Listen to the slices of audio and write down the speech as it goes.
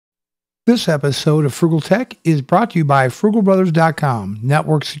This episode of Frugal Tech is brought to you by frugalbrothers.com,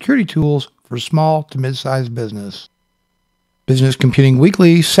 network security tools for small to mid-sized business. Business Computing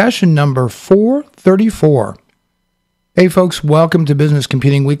Weekly, session number 434. Hey folks, welcome to Business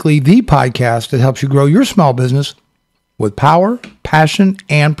Computing Weekly, the podcast that helps you grow your small business with power, passion,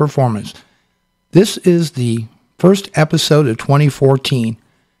 and performance. This is the first episode of 2014,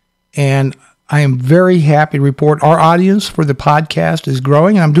 and I am very happy to report our audience for the podcast is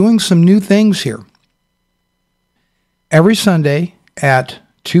growing, and I'm doing some new things here. Every Sunday at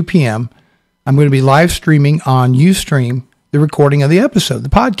 2 p.m., I'm going to be live streaming on Ustream the recording of the episode, the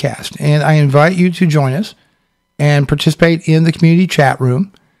podcast, and I invite you to join us and participate in the community chat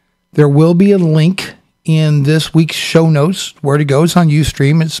room. There will be a link in this week's show notes where to go. It's on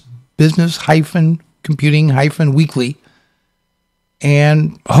Ustream. It's business-computing-weekly.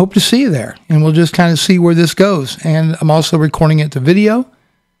 And I hope to see you there. And we'll just kind of see where this goes. And I'm also recording it to video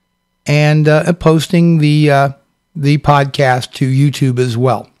and posting the podcast to YouTube as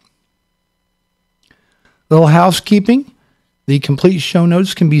well. Little housekeeping. The complete show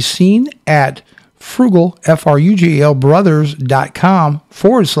notes can be seen at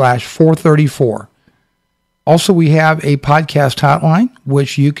frugalbrothers.com/434. Also, we have a podcast hotline,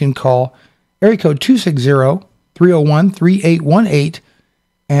 which you can call area code 260-301-3818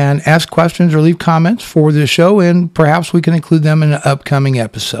 and ask questions or leave comments for the show, and perhaps we can include them in an upcoming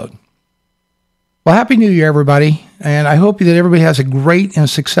episode. Well, Happy New Year, everybody, and I hope that everybody has a great and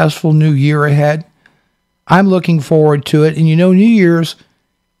successful new year ahead. I'm looking forward to it, and you know, New Year's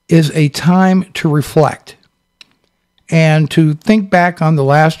is a time to reflect and to think back on the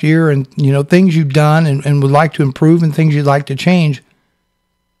last year and, you know, things you've done and would like to improve and things you'd like to change.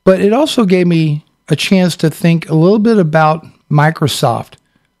 But it also gave me a chance to think a little bit about Microsoft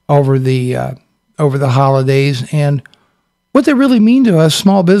over the holidays and what they really mean to us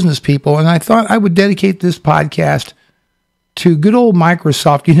small business people. And I thought I would dedicate this podcast to good old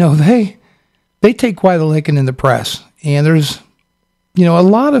Microsoft. You know, they take quite a licking in the press, and there's, you know, a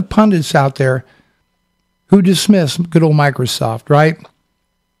lot of pundits out there who dismiss good old Microsoft, right?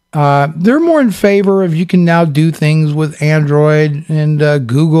 They're more in favor of you can now do things with Android and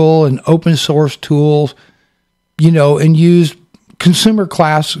Google and open source tools, you know, and use consumer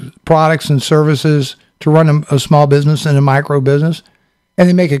class products and services to run a small business and a micro business, and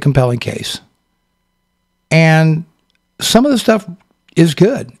they make a compelling case. And some of the stuff is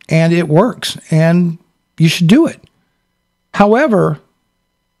good, and it works, and you should do it. However,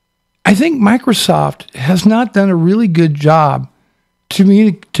 I think Microsoft has not done a really good job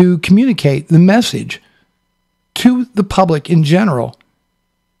to communicate the message to the public in general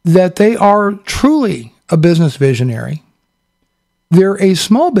that they are truly a business visionary. They're a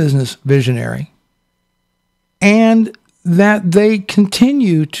small business visionary, and that they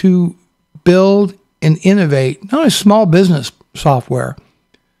continue to build and innovate not only small business software,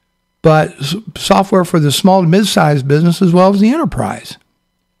 but software for the small to mid-sized business as well as the enterprise.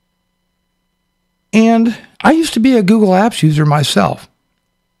 And I used to be a Google Apps user myself.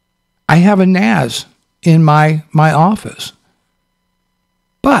 I have a NAS in my office.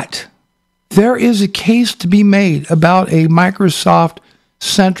 But there is a case to be made about a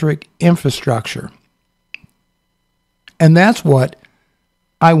Microsoft-centric infrastructure. And that's what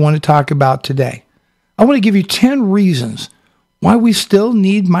I want to talk about today. I want to give you 10 reasons why we still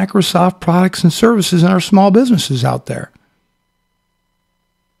need Microsoft products and services in our small businesses out there.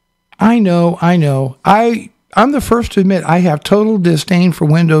 I know. I'm the first to admit I have total disdain for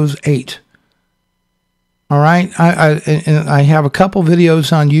Windows 8. All right? I have a couple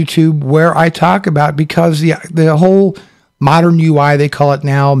videos on YouTube where I talk about, because the whole modern UI, they call it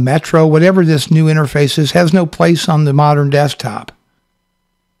now, Metro, whatever this new interface is, has no place on the modern desktop.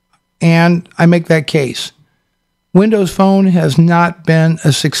 And I make that case. Windows Phone has not been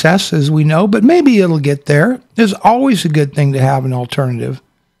a success, as we know, but maybe it'll get there. It's always a good thing to have an alternative.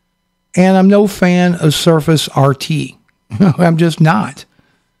 And I'm no fan of Surface RT. I'm just not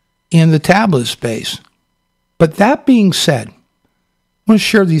in the tablet space. But that being said, I want to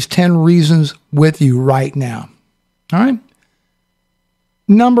share these 10 reasons with you right now. All right?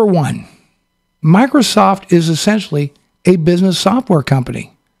 Number one, Microsoft is essentially a business software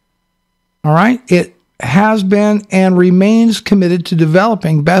company. All right? It has been and remains committed to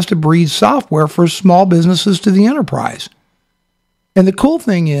developing best-of-breed software for small businesses to the enterprise. And the cool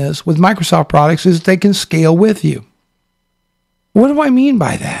thing is, with Microsoft products, is they can scale with you. What do I mean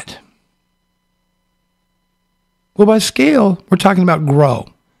by that? Well, by scale, we're talking about grow.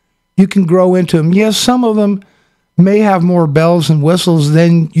 You can grow into them. Yes, some of them may have more bells and whistles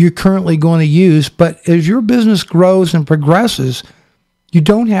than you're currently going to use, but as your business grows and progresses, You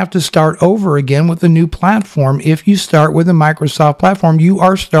don't have to start over again with a new platform. If you start with a Microsoft platform, you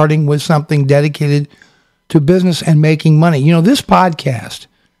are starting with something dedicated to business and making money. You know, this podcast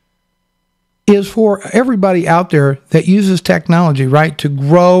is for everybody out there that uses technology, right, to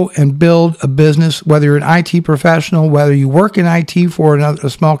grow and build a business, whether you're an IT professional, whether you work in IT for a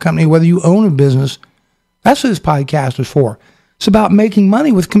small company, whether you own a business. That's what this podcast is for. It's about making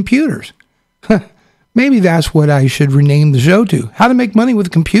money with computers. Maybe that's what I should rename the show to. How to make money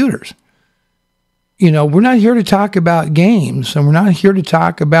with computers. You know, we're not here to talk about games, and we're not here to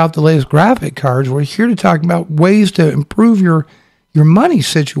talk about the latest graphic cards. We're here to talk about ways to improve your money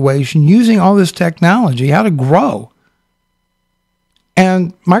situation using all this technology, how to grow.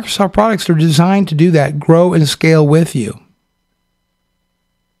 And Microsoft products are designed to do that, grow and scale with you.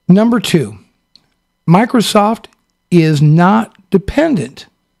 Number 2, Microsoft is not dependent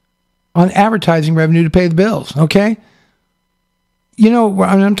on advertising revenue to pay the bills, okay? You know,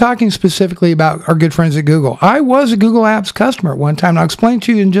 I'm talking specifically about our good friends at Google. I was a Google Apps customer at one time, and I'll explain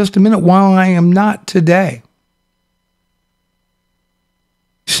to you in just a minute why I am not today.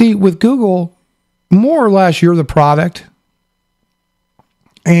 See, with Google, more or less, you're the product.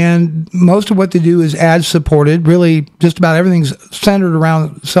 And most of what they do is ad supported. Really, just about everything's centered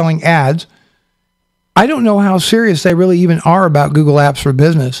around selling ads. I don't know how serious they really even are about Google Apps for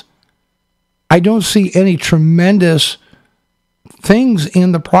Business. I don't see any tremendous things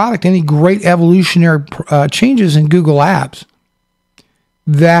in the product, any great evolutionary changes in Google Apps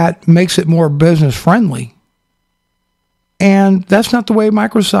that makes it more business friendly. And that's not the way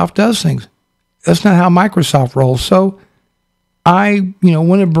Microsoft does things. That's not how Microsoft rolls. So I,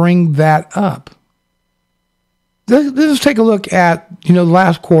 want to bring that up. Let's take a look at, the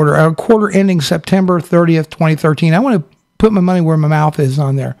last quarter, our quarter ending September 30th, 2013. I want to put my money where my mouth is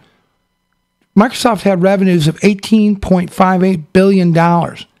on there. Microsoft had revenues of $18.58 billion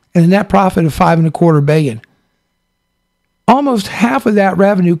and a net profit of $5.25 billion. Almost half of that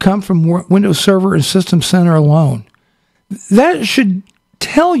revenue come from Windows Server and System Center alone. That should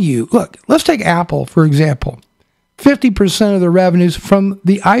tell you, look, let's take Apple, for example. 50% of their revenues from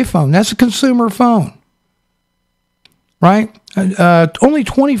the iPhone. That's a consumer phone, right? Only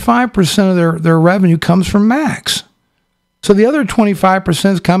 25% of their revenue comes from Macs. So the other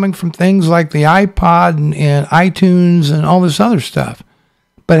 25% is coming from things like the iPod and iTunes and all this other stuff.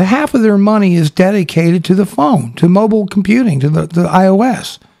 But half of their money is dedicated to the phone, to mobile computing, to the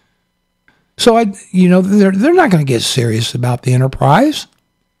iOS. So they're not going to get serious about the enterprise.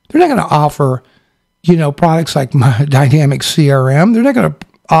 They're not going to offer, products like Dynamics CRM. They're not going to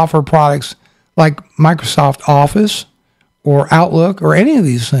offer products like Microsoft Office or Outlook or any of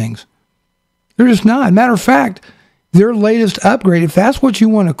these things. They're just not. Matter of fact, their latest upgrade, if that's what you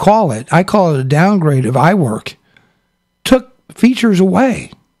want to call it, I call it a downgrade of iWork, took features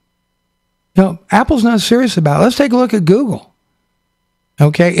away. Apple's not serious about it. Let's take a look at Google.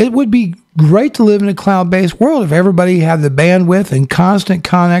 Okay, it would be great to live in a cloud-based world if everybody had the bandwidth and constant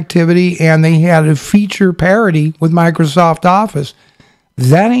connectivity and they had a feature parity with Microsoft Office.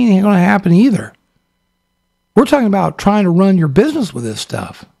 That ain't going to happen either. We're talking about trying to run your business with this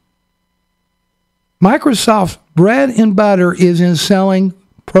stuff. Microsoft's bread and butter is in selling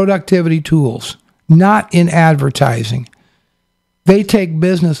productivity tools, not in advertising. They take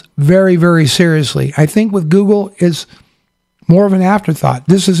business very, very seriously. I think with Google, it's more of an afterthought.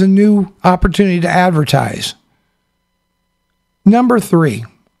 This is a new opportunity to advertise. Number 3,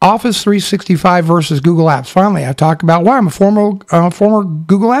 Office 365 versus Google Apps. Finally, I talk about why I'm a former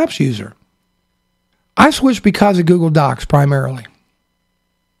Google Apps user. I switched because of Google Docs primarily.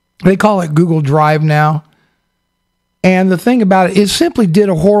 They call it Google Drive now. And the thing about it simply did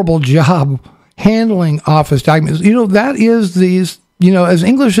a horrible job handling Office documents. That is as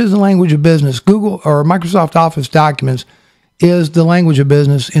English is the language of business, Google or Microsoft Office documents is the language of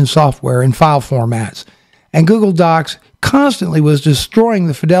business in software, in file formats. And Google Docs constantly was destroying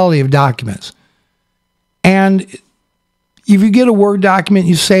the fidelity of documents. And if you get a Word document,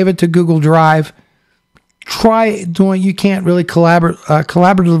 you save it to Google Drive, try doing, you can't really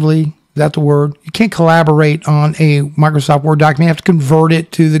collaboratively, is that the word? You can't collaborate on a Microsoft Word document. You have to convert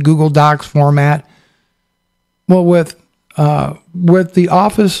it to the Google Docs format. Well, with the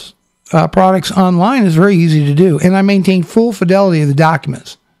Office products online, it's very easy to do. And I maintain full fidelity of the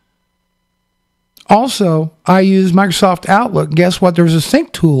documents. Also, I use Microsoft Outlook. Guess what? There's a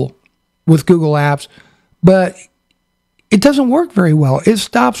sync tool with Google Apps, but it doesn't work very well. It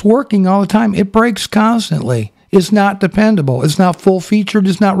stops working all the time. It breaks constantly. It's not dependable. It's not full-featured.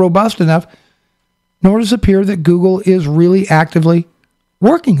 It's not robust enough. Nor does it appear that Google is really actively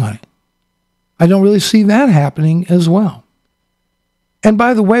working on it. I don't really see that happening as well. And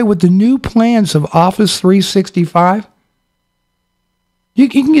by the way, with the new plans of Office 365, you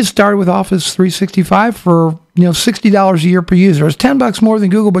can get started with Office 365 for $60 a year per user. It's $10 more than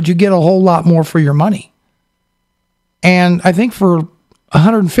Google, but you get a whole lot more for your money. And I think for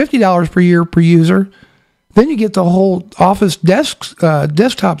 $150 per year per user, then you get the whole Office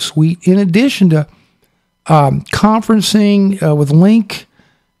desktop suite in addition to conferencing with Link.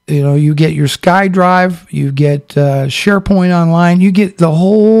 You get your SkyDrive, you get SharePoint Online, you get the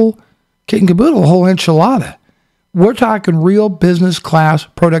whole kit and caboodle, the whole enchilada. We're talking real business class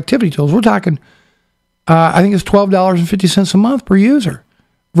productivity tools. We're talking, I think it's $12.50 a month per user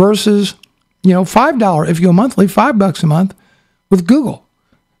versus, $5 if you go monthly, $5 a month with Google.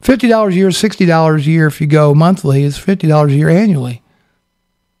 $50 a year, $60 a year if you go monthly. It's $50 a year annually.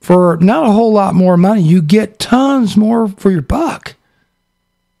 For not a whole lot more money, you get tons more for your buck.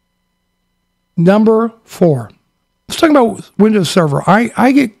 Number 4. Let's talk about Windows Server.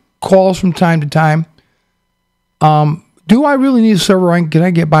 I get calls from time to time. Do I really need a server? Can I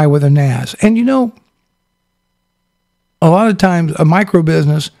get by with a NAS? And a lot of times a micro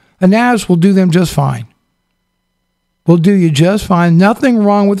business, a NAS will do them just fine. Will do you just fine. Nothing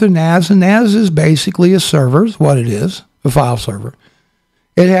wrong with a NAS. A NAS is basically a server, is what it is, a file server.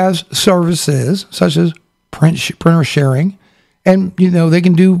 It has services such as printer sharing, and they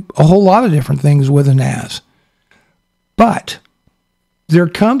can do a whole lot of different things with a NAS. But there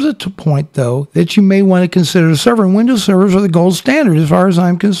comes a point, though, that you may want to consider a server, and Windows servers are the gold standard as far as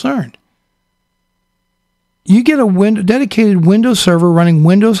I'm concerned. You get a dedicated Windows server running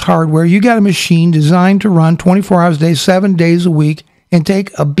Windows hardware. You got a machine designed to run 24 hours a day, 7 days a week, and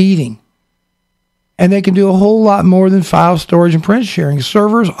take a beating. And they can do a whole lot more than file storage and print sharing.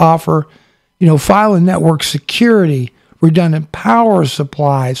 Servers offer, file and network security, redundant power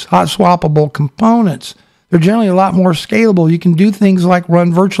supplies, hot swappable components. They're generally a lot more scalable. You can do things like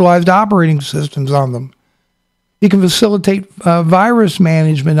run virtualized operating systems on them. You can facilitate virus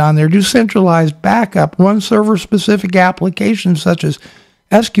management on there, do centralized backup, run server-specific applications such as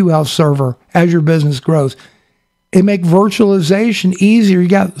SQL Server as your business grows. It makes virtualization easier. You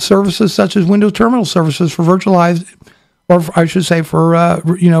got services such as Windows Terminal services for virtualized, or I should say for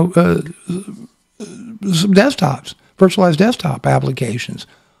desktops, virtualized desktop applications.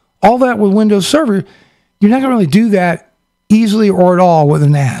 All that with Windows Server, you're not going to really do that easily or at all with a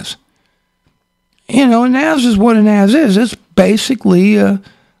NAS. A NAS is what a NAS is. It's basically a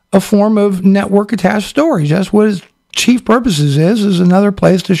form of network-attached storage. That's what its chief purposes is another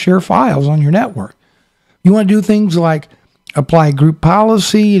place to share files on your network. You want to do things like apply group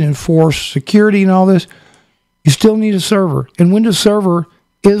policy and enforce security and all this, you still need a server. And Windows Server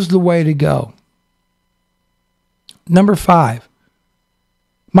is the way to go. Number 5,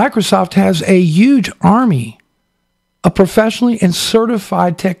 Microsoft has a huge army of professionally and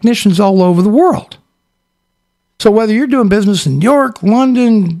certified technicians all over the world. So whether you're doing business in New York,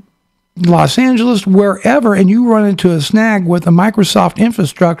 London, Los Angeles, wherever, and you run into a snag with a Microsoft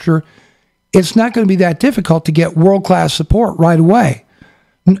infrastructure, it's not going to be that difficult to get world-class support right away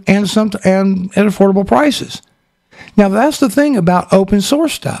and at affordable prices. Now, that's the thing about open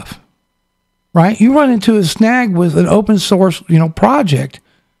source stuff, right? You run into a snag with an open source, project.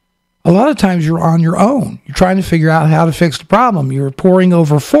 A lot of times you're on your own. You're trying to figure out how to fix the problem. You're poring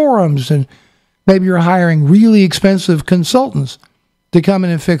over forums, and maybe you're hiring really expensive consultants to come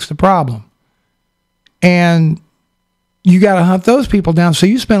in and fix the problem. And you got to hunt those people down. So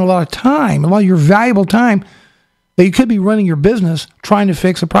you spend a lot of time, a lot of your valuable time that you could be running your business trying to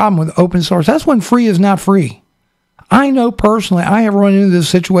fix a problem with open source. That's when free is not free. I know personally, I have run into this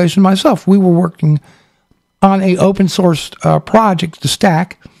situation myself. We were working on an open source project, the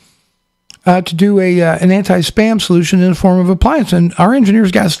Stack, to do an anti-spam solution in the form of appliance. And our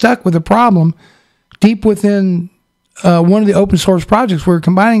engineers got stuck with a problem deep within one of the open source projects we were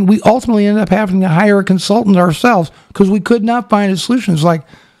combining. We ultimately ended up having to hire a consultant ourselves because we could not find a solution. It's like,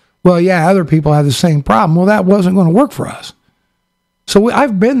 well, yeah, other people have the same problem. Well, that wasn't going to work for us. So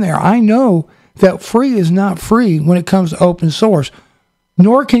I've been there. I know that free is not free when it comes to open source,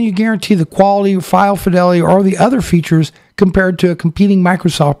 nor can you guarantee the quality or file fidelity or the other features compared to a competing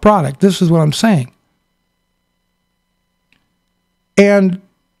Microsoft product. This is what I'm saying. And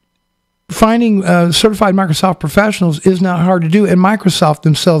finding certified Microsoft professionals is not hard to do, and Microsoft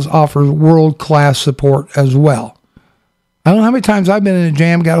themselves offers world-class support as well. I don't know how many times I've been in a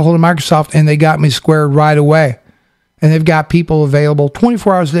jam, got a hold of Microsoft, and they got me squared right away. And they've got people available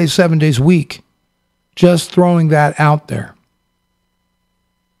 24 hours a day, 7 days a week. Just throwing that out there.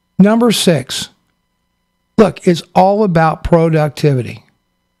 Number 6. Look, it's all about productivity.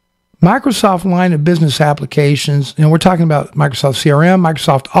 Microsoft line of business applications, we're talking about Microsoft CRM,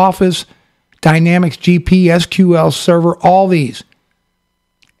 Microsoft Office, Dynamics GP, SQL Server, all these.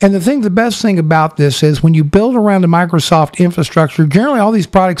 And the best thing about this is when you build around the Microsoft infrastructure, generally all these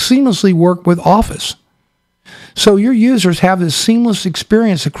products seamlessly work with Office. So your users have this seamless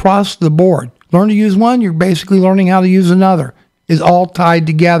experience across the board. Learn to use one, you're basically learning how to use another. It's all tied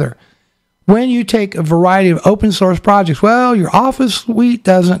together. When you take a variety of open source projects, well, your Office suite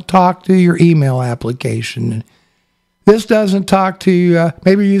doesn't talk to your email application. This doesn't talk to,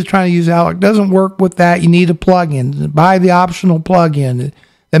 maybe you're trying to use Outlook. Doesn't work with that. You need a plugin. Buy the optional plugin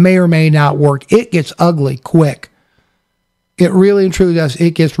that may or may not work. It gets ugly quick. It really and truly does.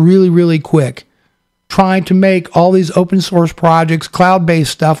 It gets really, really quick. Trying to make all these open source projects,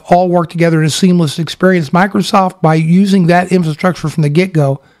 cloud-based stuff, all work together in a seamless experience. Microsoft, by using that infrastructure from the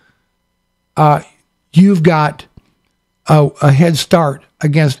get-go, you've got a head start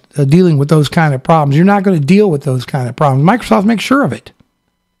against dealing with those kind of problems. You're not going to deal with those kind of problems. Microsoft makes sure of it.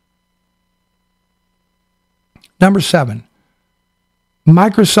 Number 7,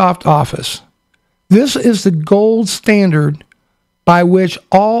 Microsoft Office. This is the gold standard by which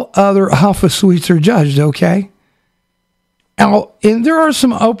all other Office suites are judged, okay? Now, and there are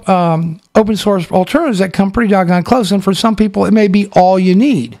some open source alternatives that come pretty doggone close, and for some people, it may be all you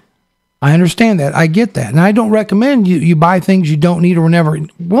need. I understand that. I get that. And I don't recommend you buy things you don't need or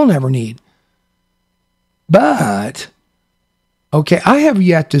will never need. But, okay, I have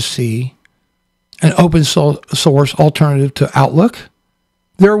yet to see an open source alternative to Outlook.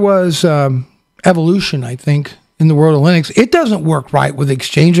 There was Evolution, I think, in the world of Linux. It doesn't work right with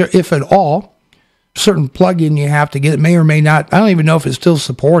Exchange, if at all. Certain plugin you have to get. It may or may not. I don't even know if it's still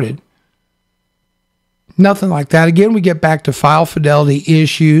supported. Nothing like that. Again, we get back to file fidelity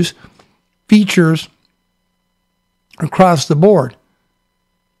issues, features across the board.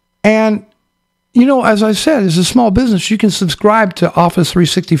 And, as I said, as a small business, you can subscribe to Office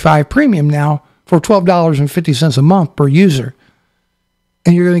 365 Premium now for $12.50 a month per user.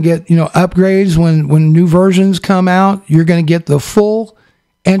 And you're going to get, upgrades when new versions come out. You're going to get the full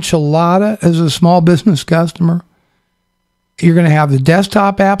enchilada as a small business customer. You're going to have the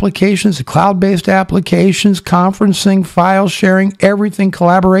desktop applications, the cloud-based applications, conferencing, file sharing, everything,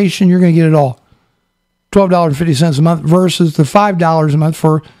 collaboration. You're going to get it all. $12.50 a month versus the $5 a month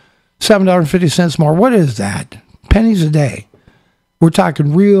for $7.50 more. What is that? Pennies a day. We're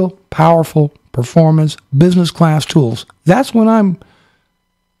talking real, powerful performance, business class tools. That's when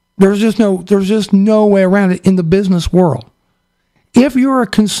there's just no way around it in the business world. If you're a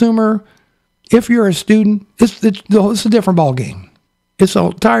consumer, if you're a student, it's a different ball game. It's an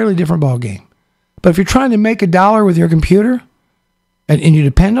entirely different ball game. But if you're trying to make a dollar with your computer and you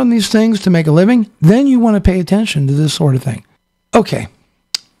depend on these things to make a living, then you want to pay attention to this sort of thing. Okay.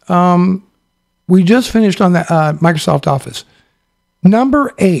 We just finished on that Microsoft Office.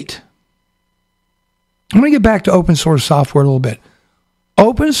 Number 8. I'm going to get back to open source software a little bit.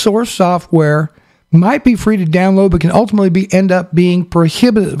 Open source software might be free to download, but can ultimately end up being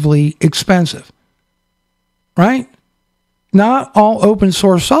prohibitively expensive. Right? Not all open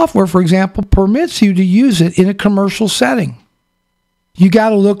source software, for example, permits you to use it in a commercial setting. You got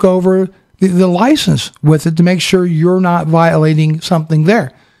to look over the license with it to make sure you're not violating something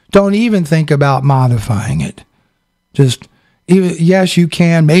there. Don't even think about modifying it. Yes, you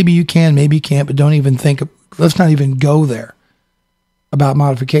can, maybe you can't, but don't even let's not even go there about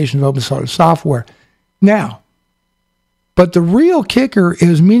modification of open source software. Now, but the real kicker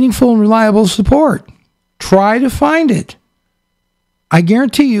is meaningful and reliable support. Try to find it. I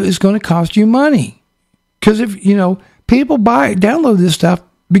guarantee you it's going to cost you money. Because if, people download this stuff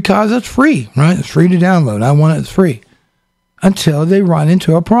because it's free, right? It's free to download. I want it free. Until they run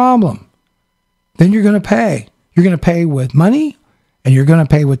into a problem. Then you're going to pay. You're going to pay with money and you're going to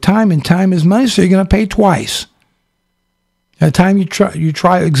pay with time, and time is money, so you're going to pay twice. By the time you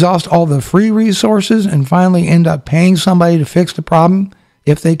try to exhaust all the free resources and finally end up paying somebody to fix the problem,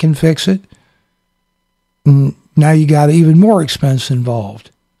 if they can fix it, now you got even more expense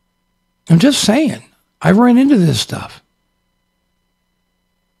involved. I'm just saying, I've run into this stuff.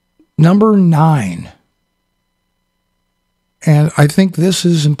 Number 9, and I think this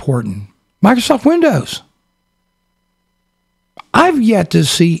is important, Microsoft Windows. I've yet to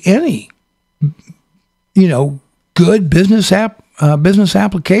see any, good business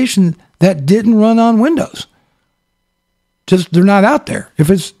application that didn't run on Windows. Just, they're not out there. If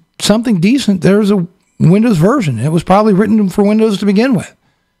it's something decent, there's a Windows version. It was probably written for Windows to begin with.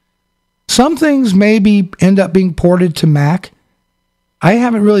 Some things maybe end up being ported to Mac. I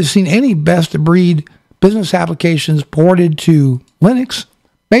haven't really seen any best-of-breed business applications ported to Linux.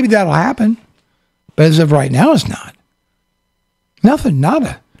 Maybe that'll happen, but as of right now, it's not. Nothing,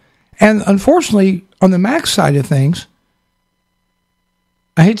 nada. And unfortunately, on the Mac side of things,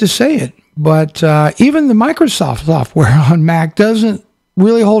 I hate to say it, but even the Microsoft software on Mac doesn't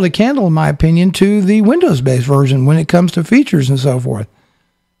really hold a candle, in my opinion, to the Windows-based version when it comes to features and so forth.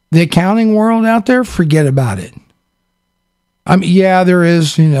 The accounting world out there, forget about it. I mean, yeah, there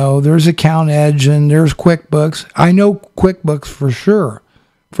is, there's Account Edge and there's QuickBooks. I know QuickBooks for sure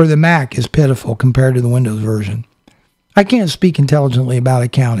for the Mac is pitiful compared to the Windows version. I can't speak intelligently about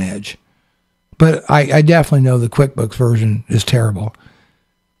Account Edge, but I definitely know the QuickBooks version is terrible.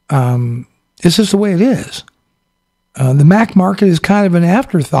 It's just the way it is. The Mac market is kind of an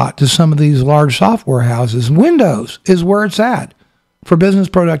afterthought to some of these large software houses. Windows is where it's at for business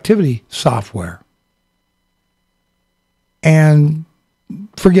productivity software. And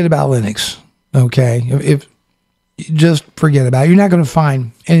forget about Linux, okay? If just forget about it. You're not going to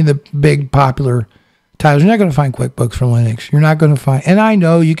find any of the big popular titles. You're not going to find QuickBooks for Linux. You're not going to find, and I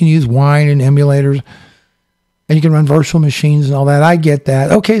know you can use Wine and emulators, and you can run virtual machines and all that. I get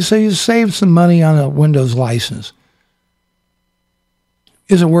that. Okay, so you saved some money on a Windows license.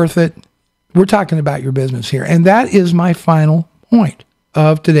 Is it worth it? We're talking about your business here. And that is my final point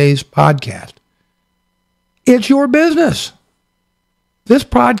of today's podcast. It's your business. This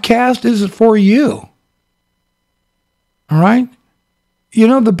podcast is for you. All right?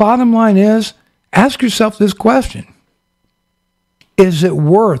 The bottom line is, ask yourself this question. Is it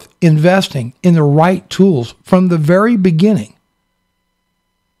worth investing in the right tools from the very beginning?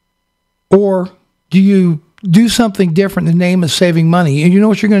 Or do you do something different in the name of saving money? And you know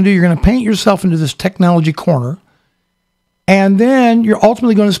what you're going to do? You're going to paint yourself into this technology corner. And then you're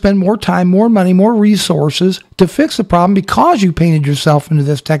ultimately going to spend more time, more money, more resources to fix the problem because you painted yourself into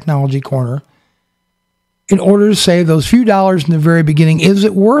this technology corner in order to save those few dollars in the very beginning. Is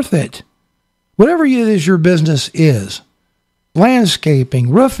it worth it? Whatever it is your business is, landscaping,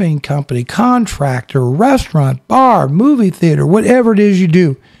 roofing company, contractor, restaurant, bar, movie theater, whatever it is you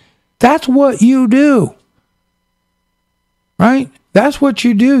do, that's what you do. Right? That's what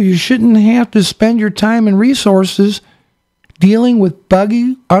you do. You shouldn't have to spend your time and resources dealing with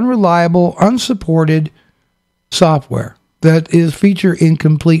buggy, unreliable, unsupported software that is feature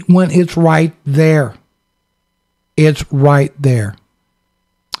incomplete when it's right there. It's right there.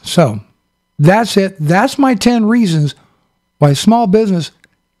 So, that's it. That's my 10 reasons why small business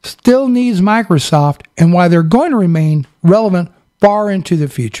still needs Microsoft and why they're going to remain relevant far into the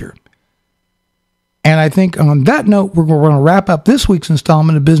future. And I think on that note, we're going to wrap up this week's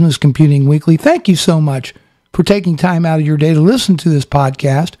installment of Business Computing Weekly. Thank you so much for taking time out of your day to listen to this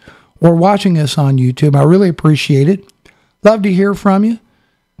podcast or watching us on YouTube. I really appreciate it. Love to hear from you.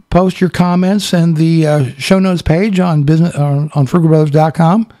 Post your comments in the show notes page on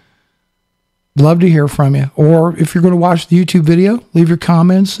frugalbrothers.com. Love to hear from you. Or if you're going to watch the YouTube video, leave your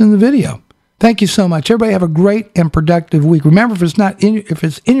comments in the video. Thank you so much. Everybody have a great and productive week. Remember, if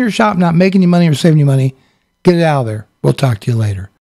it's in your shop not making you money or saving you money, get it out of there. We'll talk to you later.